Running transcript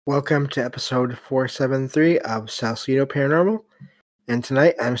Welcome to episode 473 of Salcedo Paranormal, and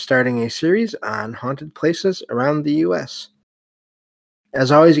tonight I'm starting a series on haunted places around the U.S.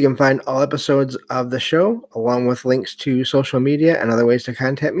 As always, you can find all episodes of the show, along with links to social media and other ways to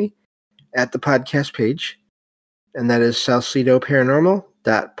contact me, at the podcast page, and that is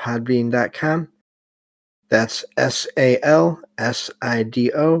salcedoparanormal.podbean.com. That's SALSIDO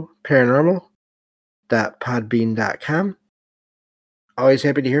paranormal.podbean.com. Always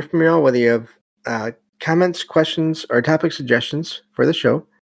happy to hear from you all, whether you have comments, questions, or topic suggestions for the show,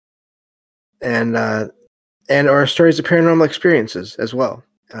 and or stories of paranormal experiences as well,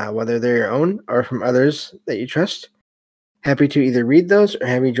 whether they're your own or from others that you trust. Happy to either read those or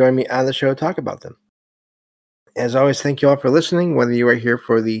have you join me on the show to talk about them. As always, thank you all for listening, whether you are here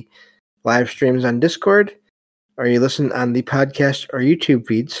for the live streams on Discord, or you listen on the podcast or YouTube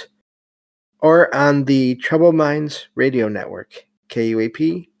feeds, or on the Troubled Minds Radio Network,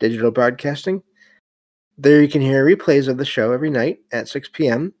 KUAP Digital Broadcasting. There you can hear replays of the show every night at 6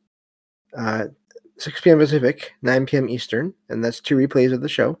 p.m. 6 p.m. Pacific, 9 p.m. Eastern, and that's 2 replays of the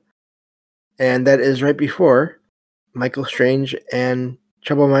show. And that is right before Michael Strange and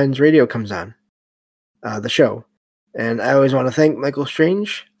Troubled Minds Radio comes on, the show. And I always want to thank Michael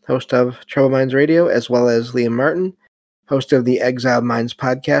Strange, host of Troubled Minds Radio, as well as Liam Martin, host of the Exiled Minds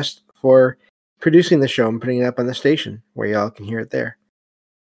podcast, for producing the show and putting it up on the station where y'all can hear it there.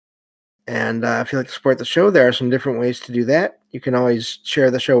 And if you'd like to support the show, there are some different ways to do that. You can always share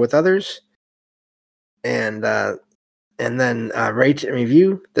the show with others, and then rate and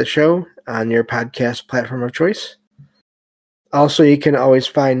review the show on your podcast platform of choice. Also, you can always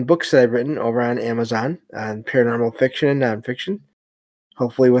find books that I've written over on Amazon on paranormal fiction and nonfiction,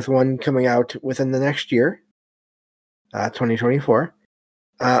 hopefully with one coming out within the next year, 2024.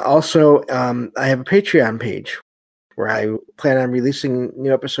 Also, I have a Patreon page where I plan on releasing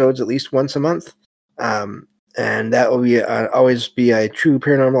new episodes at least once a month, and that will be always be a true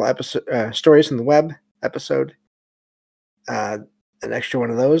paranormal episode, stories from the web episode, an extra one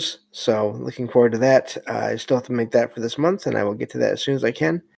of those. So looking forward to that. I still have to make that for this month, and I will get to that as soon as I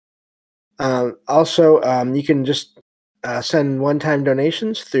can. Also, you can just send one-time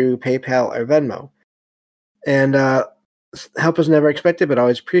donations through PayPal or Venmo, and help is never expected, but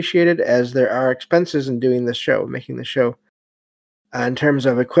always appreciated, as there are expenses in doing this show, making the show, in terms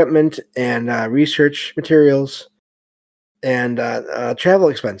of equipment and research materials and travel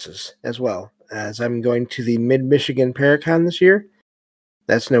expenses as well, as I'm going to the Mid-Michigan Paracon this year.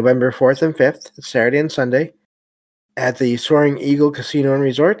 That's November 4th and 5th, it's Saturday and Sunday, at the Soaring Eagle Casino and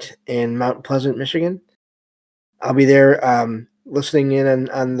Resort in Mount Pleasant, Michigan. I'll be there listening in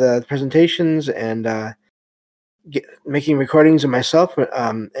on the presentations and making recordings of myself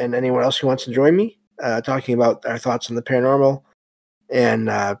and anyone else who wants to join me, talking about our thoughts on the paranormal and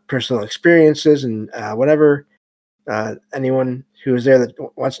personal experiences and whatever anyone who is there that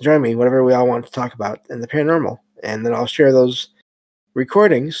wants to join me, whatever we all want to talk about in the paranormal. And then I'll share those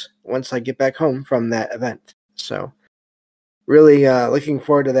recordings once I get back home from that event. So really looking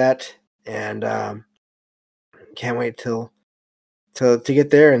forward to that, and can't wait to get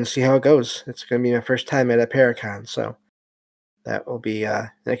there and see how it goes. It's going to be my first time at a Paracon, so that will be an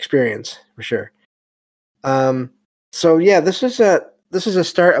experience for sure. So yeah, this is a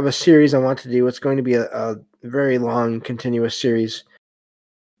start of a series I want to do. It's going to be a very long, continuous series,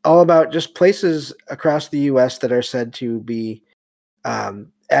 all about just places across the U.S. that are said to be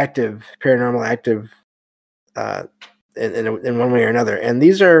active, paranormal active, in one way or another. And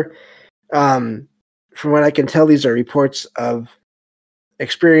these are, from what I can tell, these are reports of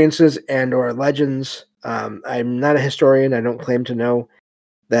experiences and or legends. I'm not a historian. I don't claim to know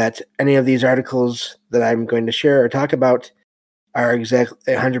that any of these articles that I'm going to share or talk about are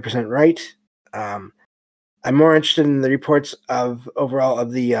exactly 100% right. I'm more interested in the reports of overall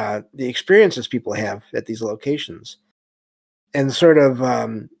of the experiences people have at these locations, and sort of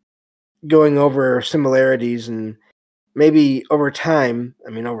going over similarities and maybe over time,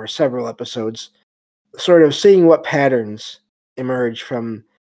 over several episodes, sort of seeing what patterns emerge from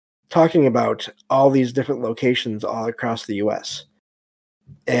talking about all these different locations all across the U.S.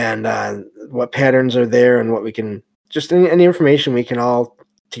 and what patterns are there, and what we can, just any information we can all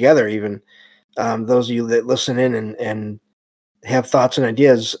together, even those of you that listen in and have thoughts and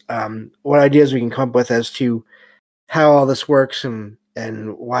ideas, what ideas we can come up with as to how all this works and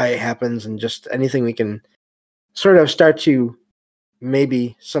why it happens, and just anything we can sort of start to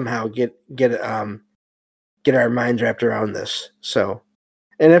maybe somehow get our minds wrapped around this. So,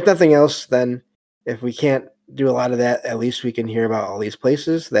 and if nothing else, then if we can't do a lot of that, at least we can hear about all these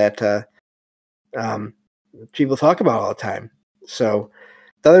places that people talk about all the time. So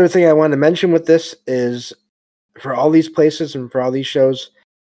The other thing I want to mention with this is for all these places and for all these shows,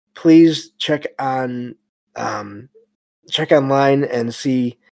 please check online and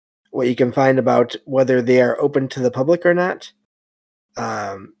see what you can find about whether they are open to the public or not.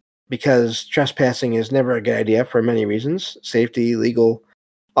 Because trespassing is never a good idea for many reasons, safety, legal,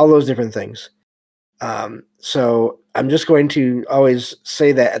 all those different things. So I'm just going to always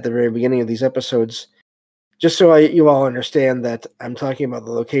say that at the very beginning of these episodes, just so you all understand that I'm talking about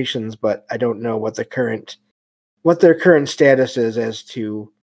the locations, but I don't know what their current status is as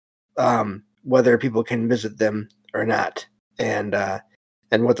to whether people can visit them or not, and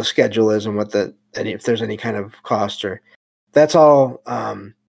what the schedule is, and if there's any kind of cost, or that's all.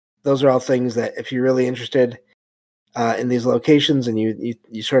 Those are all things that if you're really interested in these locations and you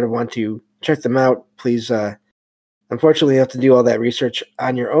sort of want to check them out, please. Unfortunately, you have to do all that research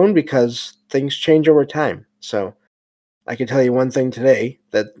on your own because things change over time. So I can tell you one thing today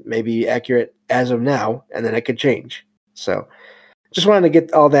that may be accurate as of now, and then it could change. So just wanted to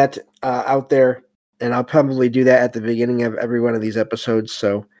get all that out there, and I'll probably do that at the beginning of every one of these episodes.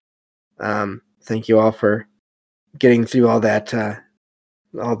 So thank you all for getting through all that,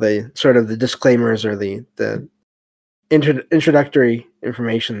 all the sort of the disclaimers or the introductory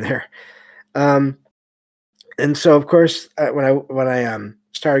information there. And so, of course, when I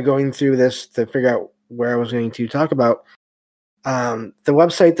started going through this to figure out where I was going to talk about, the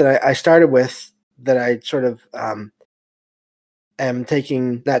website that I started with, that I sort of am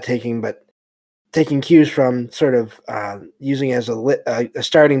taking cues from, sort of using as a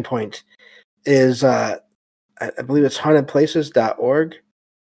starting point, is I believe it's hauntedplaces.org.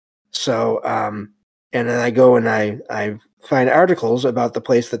 So, and then I go and I find articles about the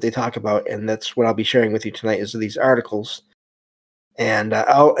place that they talk about, and that's what I'll be sharing with you tonight, is these articles. And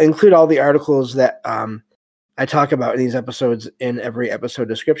I'll include all the articles that I talk about in these episodes in every episode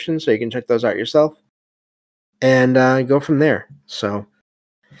description, so you can check those out yourself and go from there. So,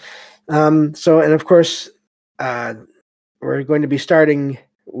 and of course, we're going to be starting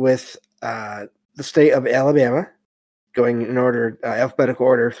with the state of Alabama, going in order, alphabetical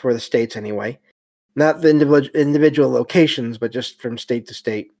order for the states anyway. Not the individual locations, but just from state to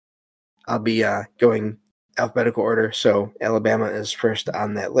state. I'll be going alphabetical order, so Alabama is first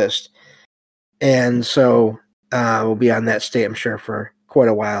on that list. And so we'll be on that state, I'm sure, for quite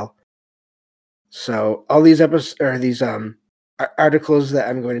a while. So all these episodes, or these articles that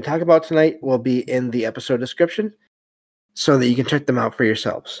I'm going to talk about tonight, will be in the episode description, so that you can check them out for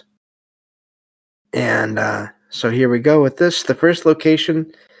yourselves. And so here we go with this. The first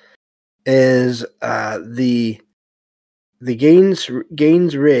location is the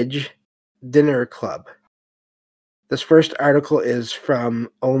Gaines Ridge Dinner Club. This first article is from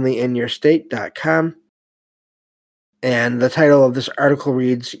onlyinyourstate.com, and the title of this article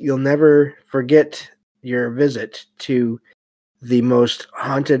reads, "You'll never forget your visit to the most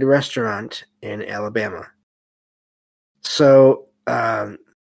haunted restaurant in Alabama." So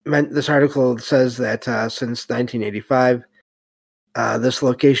this article says that since 1985, this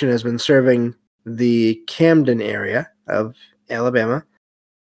location has been serving the Camden area of Alabama.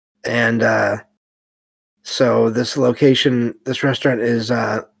 And so this restaurant is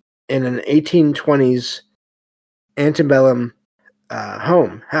in an 1820s antebellum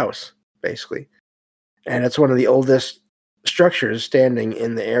house, basically. And it's one of the oldest structures standing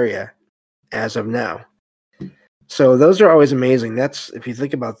in the area as of now. So those are always amazing. That's, if you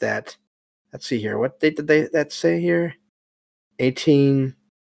think about that, let's see here. What date did that say here?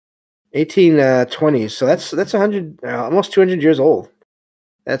 1820s. So that's 100, almost 200 years old.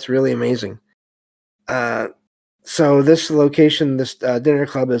 That's really amazing. So this location, this dinner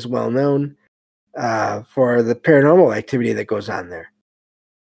club, is well known for the paranormal activity that goes on there.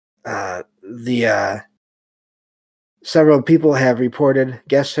 Several people have reported,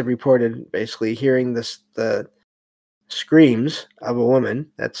 guests have reported, basically hearing the screams of a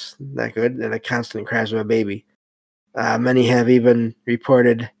woman. That's not good, and the constant cries of a baby. Many have even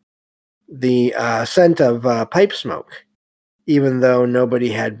reported the scent of pipe smoke, even though nobody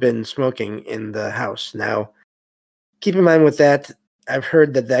had been smoking in the house. Now, keep in mind with that, I've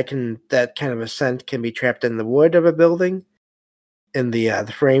heard that kind of a scent can be trapped in the wood of a building, in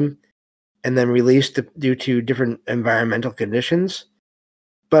the frame, and then released due to different environmental conditions.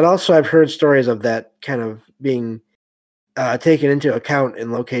 But also, I've heard stories of that kind of being taken into account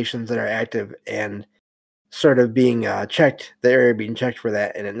in locations that are active, and sort of being checked, the area being checked for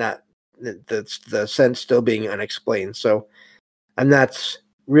that, and it not the scent still being unexplained. So I'm not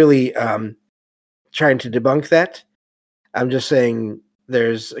really trying to debunk that. I'm just saying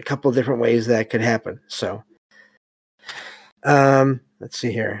there's a couple different ways that could happen. So, let's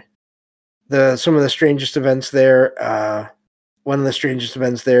see here. Some of the strangest events there. One of the strangest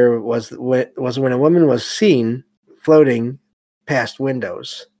events there was when a woman was seen floating past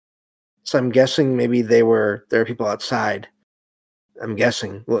windows. So I'm guessing maybe there are people outside. I'm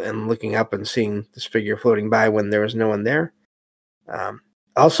guessing, and looking up and seeing this figure floating by when there was no one there.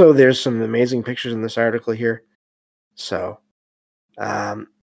 Also, there's some amazing pictures in this article here. So, there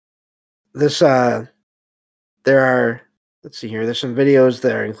are, let's see here, there's some videos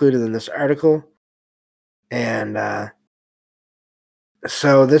that are included in this article. And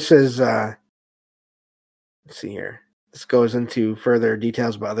so this is, let's see here. This goes into further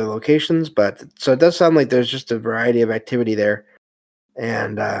details about other locations, but so it does sound like there's just a variety of activity there.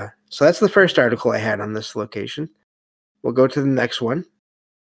 And so that's the first article I had on this location. We'll go to the next one.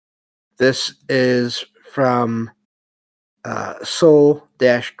 This is from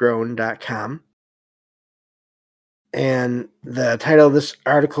soul-grown.com. And the title of this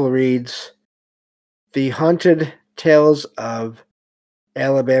article reads, "The Haunted Tales of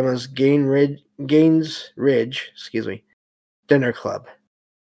Alabama's Gaines Ridge, Dinner Club."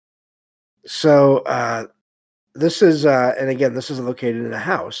 So this is, and again, this is located in a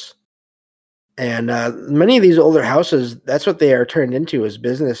house. And many of these older houses, that's what they are turned into as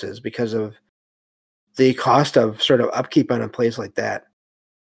businesses because of the cost of sort of upkeep on a place like that.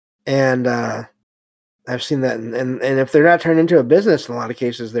 And I've seen that. And if they're not turned into a business, in a lot of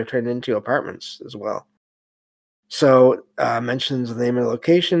cases, they're turned into apartments as well. So mentions the name of the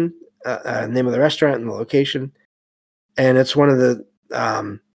location, name of the restaurant and the location. And it's one of the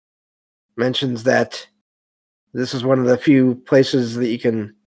mentions that this is one of the few places that you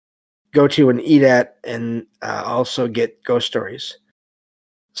can go to and eat at and also get ghost stories.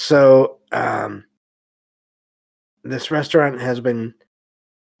 So this restaurant has been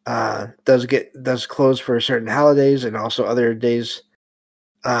does close for certain holidays and also other days.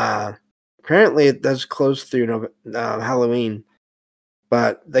 Apparently it does close through Halloween,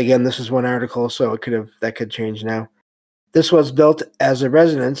 but again, this is one article, so that could change now. This was built as a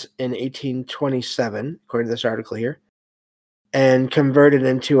residence in 1827, according to this article here, and converted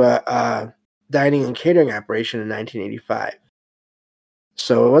into a dining and catering operation in 1985.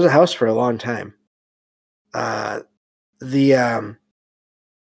 So it was a house for a long time. Now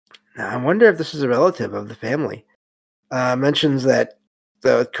I wonder if this is a relative of the family. Mentions that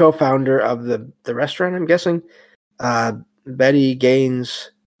the co-founder of the restaurant, I'm guessing, Betty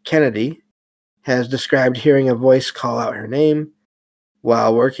Gaines Kennedy, has described hearing a voice call out her name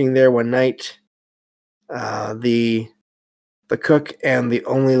while working there one night. The cook and the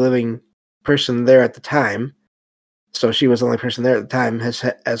only living person there at the time, so she was the only person there at the time,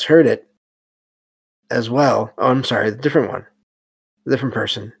 has heard it as well. Oh, I'm sorry, the different one. The different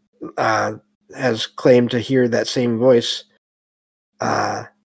person has claimed to hear that same voice.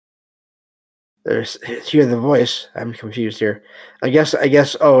 Hear the voice. I'm confused here. I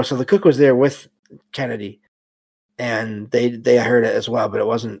guess. Oh, so the cook was there with Kennedy, and they heard it as well, but it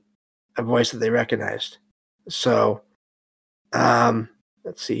wasn't a voice that they recognized. So,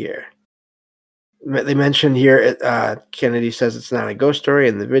 let's see here. They mentioned here, Kennedy says it's not a ghost story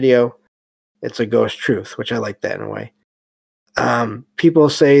in the video. It's a ghost truth, which I like that in a way. People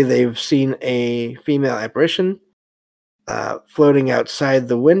say they've seen a female apparition floating outside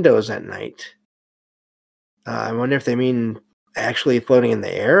the windows at night. I wonder if they mean actually floating in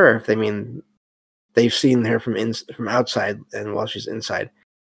the air, or if they mean they've seen her from outside and while she's inside.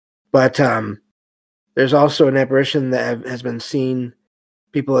 But there's also an apparition that has been seen.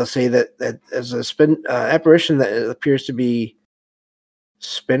 People that say that as a apparition that appears to be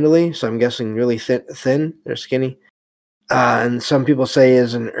spindly, so I'm guessing really thin or skinny. And some people say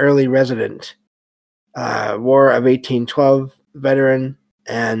is an early resident, War of 1812 veteran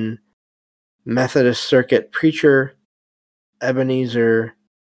and Methodist Circuit preacher Ebenezer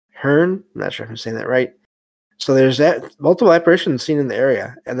Hearn. I'm not sure if I'm saying that right. So there's multiple apparitions seen in the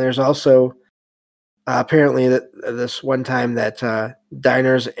area, and there's also apparently this one time that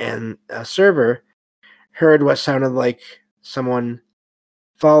diners and a server heard what sounded like someone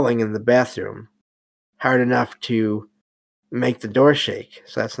falling in the bathroom, hard enough to make the door shake.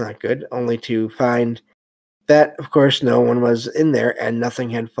 So that's not good. Only to find that, of course, no one was in there and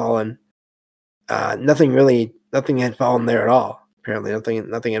nothing had fallen. Nothing had fallen there at all. Apparently,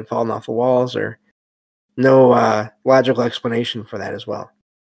 nothing had fallen off the walls, or no logical explanation for that as well.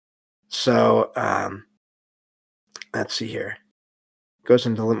 So let's see here. Goes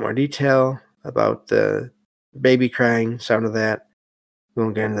into a little more detail about the baby crying sound of that. We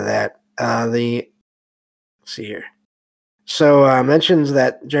won't get into that. Let's see here. So mentions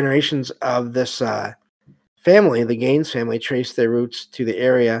that generations of this family, the Gaines family, traced their roots to the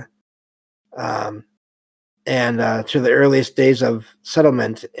area, and to the earliest days of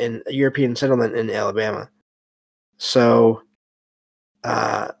European settlement in Alabama. So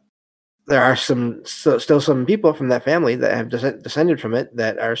there are still some people from that family that have descended from it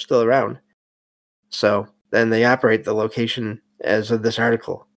that are still around. So then they operate the location as of this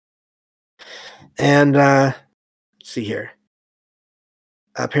article. And let's see here.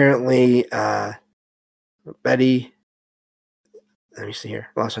 Apparently, Betty. Let me see here.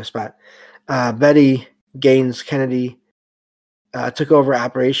 Lost my spot. Betty Gaines Kennedy took over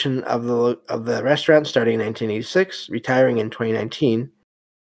operation of the restaurant starting in 1986, retiring in 2019.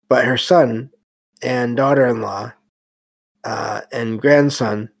 But her son and daughter-in-law and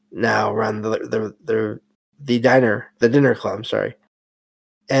grandson now run the dinner club. Sorry,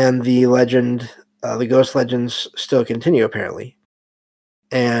 and the ghost legends still continue apparently.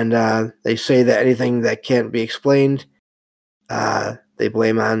 And they say that anything that can't be explained, they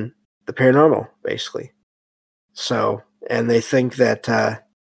blame on the paranormal, basically. So, and they think that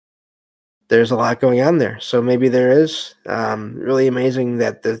there's a lot going on there. So maybe there is. Really amazing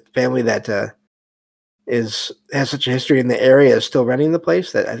that the family that has such a history in the area is still running the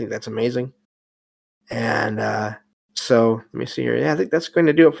place. I think that's amazing. And so let me see here. Yeah, I think that's going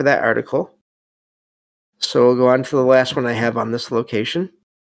to do it for that article. So we'll go on to the last one I have on this location,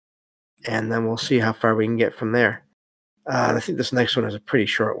 and then we'll see how far we can get from there. I think this next one is a pretty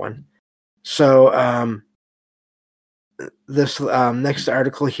short one. So this next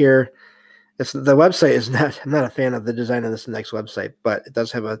article here, the website is not. I'm not a fan of the design of this next website, but it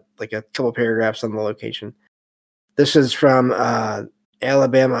does have a couple paragraphs on the location. This is from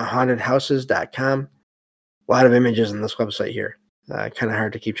AlabamaHauntedHouses.com. A lot of images on this website here. Kind of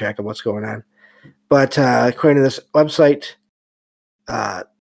hard to keep track of what's going on. But according to this website, the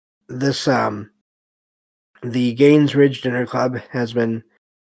Gaines Ridge Dinner Club has been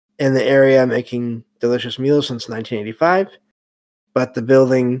in the area making delicious meals since 1985, but the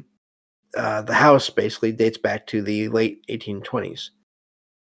building, the house basically dates back to the late 1820s.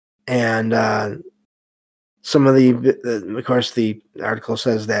 And some of of course, the article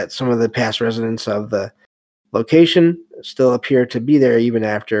says that some of the past residents of the location still appear to be there even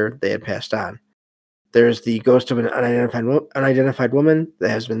after they had passed on. There's the ghost of an unidentified woman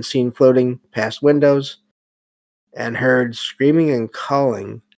that has been seen floating past windows and heard screaming and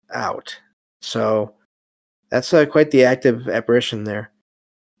calling out. So that's quite the active apparition there.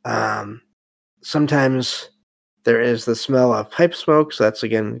 Sometimes there is the smell of pipe smoke. So that's,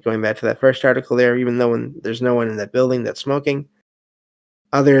 again, going back to that first article there, even though there's no one in that building that's smoking.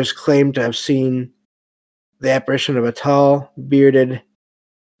 Others claim to have seen the apparition of a tall, bearded,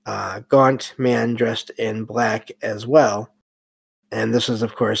 gaunt man dressed in black as well. And this is,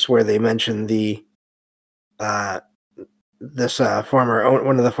 of course, where they mention one of the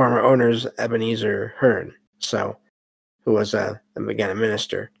former owners, Ebenezer Hearn, who was again a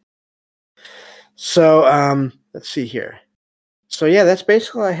minister. So let's see here. So yeah, that's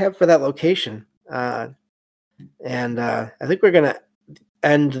basically all I have for that location. And I think we're gonna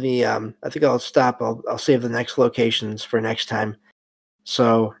end the. I think I'll stop. I'll save the next locations for next time.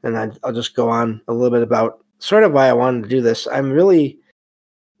 So, and I'll just go on a little bit about sort of why I wanted to do this.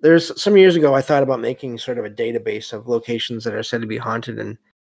 There's some years ago I thought about making sort of a database of locations that are said to be haunted and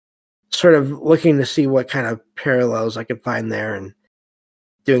sort of looking to see what kind of parallels I could find there and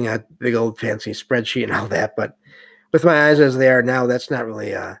doing a big old fancy spreadsheet and all that. But with my eyes as they are now, that's not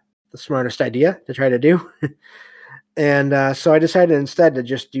really the smartest idea to try to do. And so I decided instead to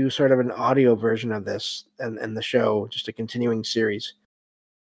just do sort of an audio version of this and the show, just a continuing series.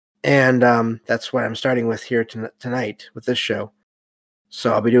 And that's what I'm starting with here tonight with this show.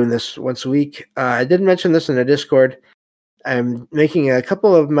 So I'll be doing this once a week. I did mention this in the Discord. I'm making a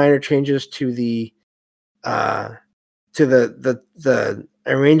couple of minor changes to the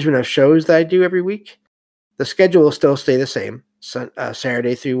arrangement of shows that I do every week. The schedule will still stay the same,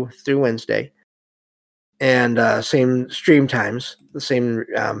 Saturday through Wednesday, and same stream times, the same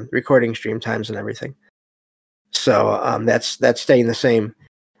recording stream times and everything. So that's staying the same.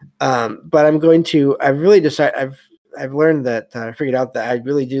 But I'm going to. I've learned that I figured out that I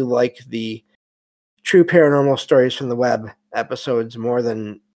really do like the true paranormal stories from the web episodes more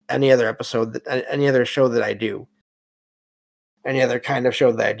than any other show that I do. Any other kind of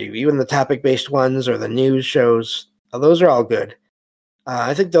show that I do, even the topic-based ones or the news shows, those are all good.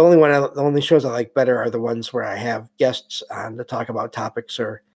 I think the only shows I like better are the ones where I have guests on to talk about topics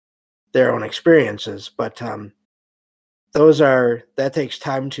or their own experiences. But that takes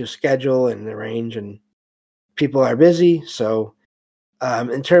time to schedule and arrange, and people are busy. So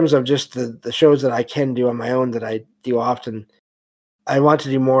in terms of just the shows that I can do on my own that I do often, I want to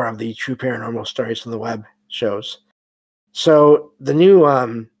do more of the true paranormal stories from the web shows. So the new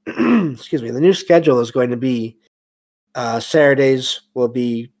the new schedule is going to be Saturdays will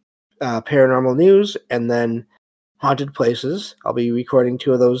be paranormal news, and then haunted places. I'll be recording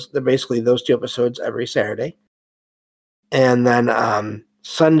 2 of those. They're basically those 2 episodes every Saturday. And then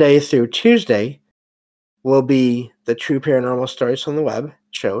Sunday through Tuesday will be the true paranormal stories from the web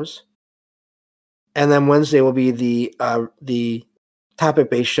shows. And then Wednesday will be the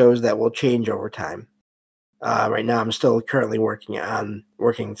topic-based shows that will change over time. Right now, I'm still currently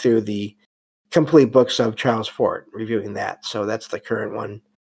working through the complete books of Charles Fort, reviewing that. So that's the current one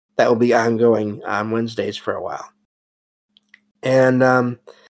that will be ongoing on Wednesdays for a while. And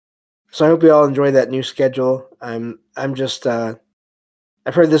so I hope you all enjoy that new schedule. I'm just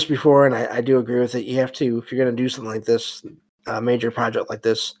I've heard this before, and I do agree with it. You have to, if you're going to do something like this, a major project like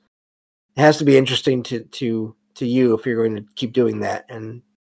this, it has to be interesting to you if you're going to keep doing that. And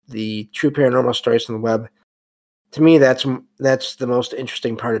the true paranormal stories from the web, to me, that's the most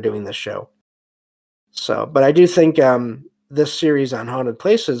interesting part of doing this show. So, but I do think this series on haunted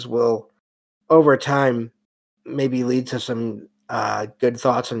places will, over time, maybe lead to some good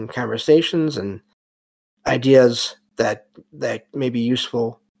thoughts and conversations and ideas that may be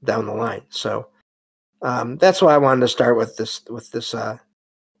useful down the line. So that's why I wanted to start with this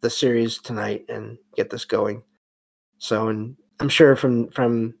the series tonight and get this going. So, and I'm sure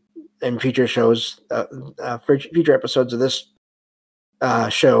from in future shows, for future episodes of this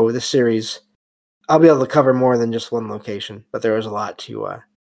show, this series, I'll be able to cover more than just one location. But there was a lot to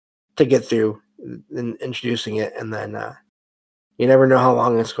get through in introducing it, and then you never know how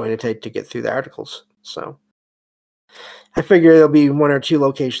long it's going to take to get through the articles. So I figure there'll be 1 or 2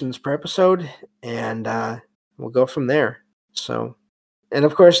 locations per episode, and we'll go from there. So, and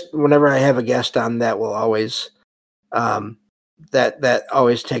of course, whenever I have a guest on, that will always that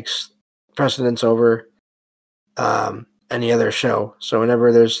always takes precedence over any other show. So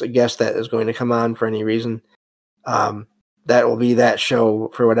whenever there's a guest that is going to come on for any reason, that will be that show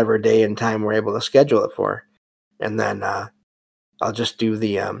for whatever day and time we're able to schedule it for, and then I'll just do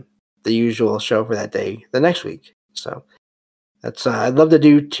the usual show for that day the next week. So that's I'd love to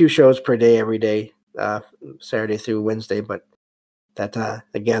do 2 shows per day every day, Saturday through Wednesday, but that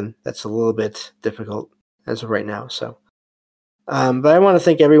again, that's a little bit difficult as of right now. So, but I want to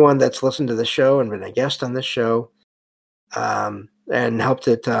thank everyone that's listened to the show and been a guest on this show, and helped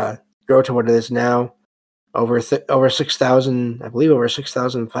it grow to what it is now. Over 6,000, I believe, over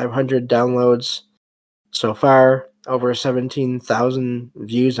 6,500 downloads so far. Over 17,000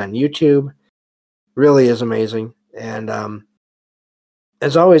 views on YouTube. Really is amazing. And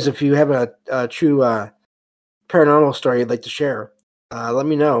as always, if you have a true paranormal story you'd like to share, let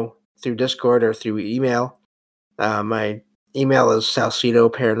me know through Discord or through email. My email is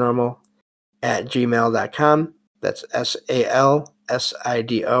salsidoparanormal@gmail.com. That's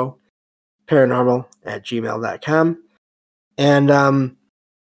SALSIDO paranormal@gmail.com. And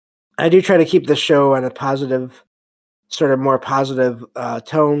I do try to keep the show on a positive, sort of more positive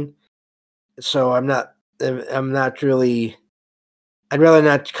tone. So I'm not really, I'd rather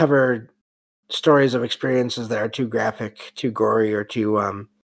not cover stories of experiences that are too graphic, too gory, or too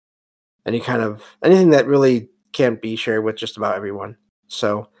anything that really can't be shared with just about everyone.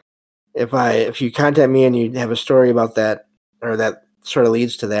 So if you contact me and you have a story about that, or that sort of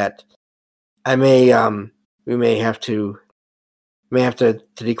leads to that, we may have to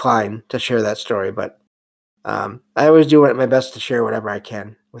decline to share that story. But I always do my best to share whatever I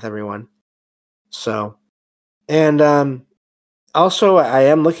can with everyone. So, and also, I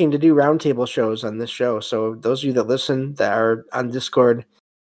am looking to do roundtable shows on this show. So those of you that listen that are on Discord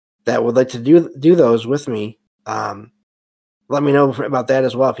that would like to do those with me, let me know about that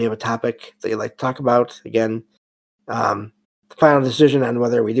as well. If you have a topic that you'd like to talk about, again, the final decision on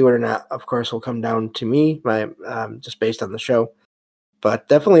whether we do it or not, of course, will come down to me, just based on the show. But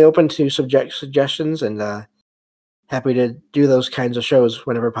definitely open to suggestions, and happy to do those kinds of shows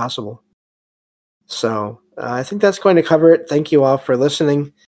whenever possible. So I think that's going to cover it. Thank you all for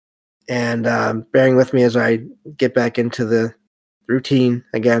listening and bearing with me as I get back into the routine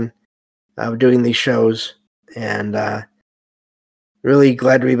again of doing these shows. And really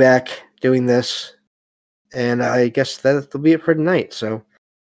glad to be back doing this. And I guess that'll be it for tonight. So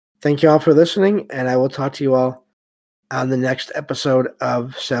thank you all for listening, and I will talk to you all on the next episode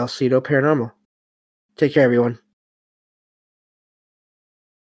of Salsido Paranormal. Take care, everyone.